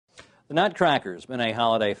The Nutcracker has been a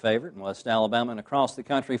holiday favorite in West Alabama and across the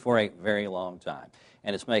country for a very long time.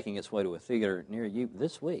 And it's making its way to a theater near you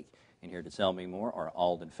this week. And here to tell me more are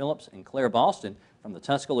Alden Phillips and Claire Boston from the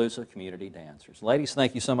Tuscaloosa Community Dancers. Ladies,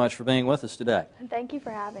 thank you so much for being with us today. And thank you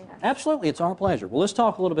for having us. Absolutely, it's our pleasure. Well, let's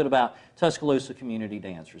talk a little bit about Tuscaloosa Community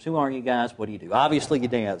Dancers. Who are you guys? What do you do? Obviously, you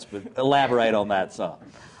dance, but elaborate on that some.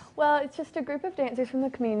 Well, it's just a group of dancers from the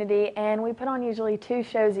community, and we put on usually 2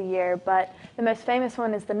 shows a year, but the most famous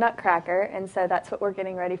one is the Nutcracker, and so that's what we're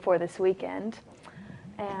getting ready for this weekend.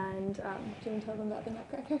 And do you want to tell them about the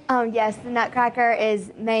Nutcracker? Yes, the Nutcracker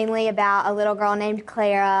is mainly about a little girl named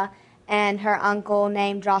Clara and her uncle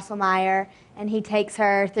named Drosselmeyer, and he takes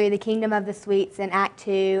her through the kingdom of the sweets in Act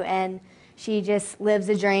 2, and she just lives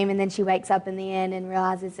a dream, and then she wakes up in the end and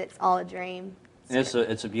realizes it's all a dream. It's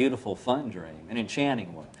a beautiful, fun dream, an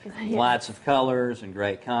enchanting one. Yeah. Lots of colors and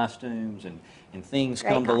great costumes and things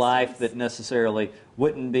come to life that necessarily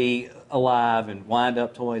wouldn't be alive, and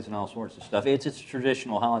wind-up toys and all sorts of stuff. It's a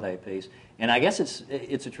traditional holiday piece, and I guess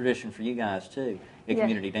it's a tradition for you guys too, at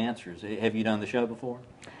Community Dancers. Have you done the show before?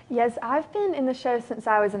 Yes, I've been in the show since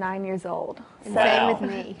I was 9 years old. So, same with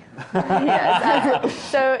me. Yes,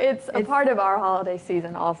 so it's a part of our holiday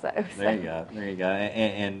season also. So. There you go, there you go.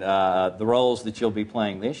 And the roles that you'll be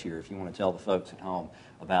playing this year, if you want to tell the folks at home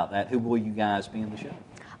about that, who will you guys be in the show?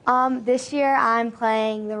 This year I'm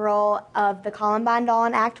playing the role of the Columbine doll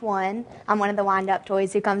in Act 1. I'm one of the wind-up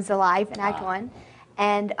toys who comes to life in Act 1.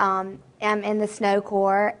 And I'm in the Snow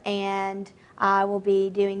Corps, and I will be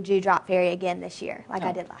doing Dewdrop Fairy again this year, like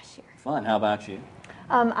I did last year. Fun. How about you?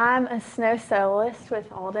 I'm a snow soloist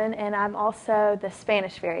with Alden, and I'm also the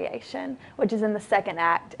Spanish variation, which is in the 2nd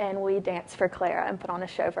act, and we dance for Clara and put on a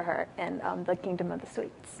show for her in the Kingdom of the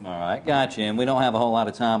Sweets. All right, gotcha. And we don't have a whole lot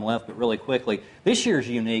of time left, but really quickly, this year's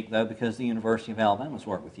unique, though, because the University of Alabama's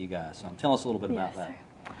worked with you guys. So tell us a little bit about that.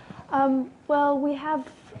 Well, we have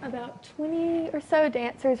about 20 or so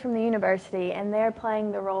dancers from the university, and they're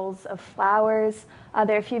playing the roles of flowers.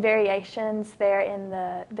 There are a few variations.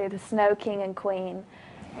 They're the Snow King and Queen.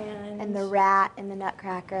 And the Rat and the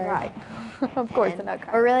Nutcracker. Right. Of course, the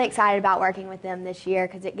Nutcracker. We're really excited about working with them this year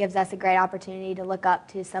because it gives us a great opportunity to look up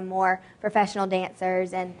to some more professional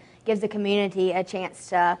dancers and gives the community a chance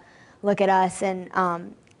to look at us and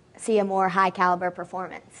see a more high-caliber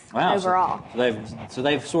performance overall. So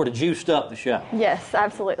they've sort of juiced up the show. Yes,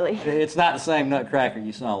 absolutely. It's not the same Nutcracker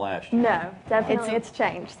you saw last year. No, definitely it's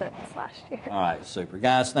changed since last year. All right, super.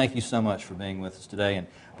 Guys, thank you so much for being with us today, and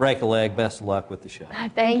break a leg. Best of luck with the show.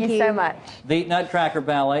 Thank you so much. The Nutcracker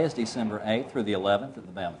Ballet is December 8th through the 11th at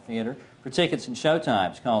the Bama Theater. For tickets and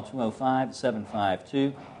showtimes, call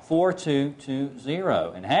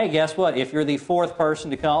 205-752-4220. And hey, guess what? If you're the 4th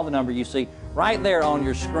person to call, the number you see right there on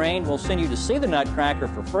your screen will send you to see the Nutcracker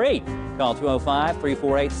for free. Call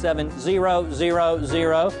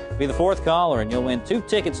 205-348-7000. Be the 4th caller, and you'll win 2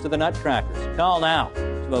 tickets to the Nutcrackers. Call now,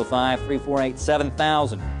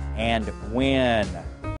 205-348-7000, and win.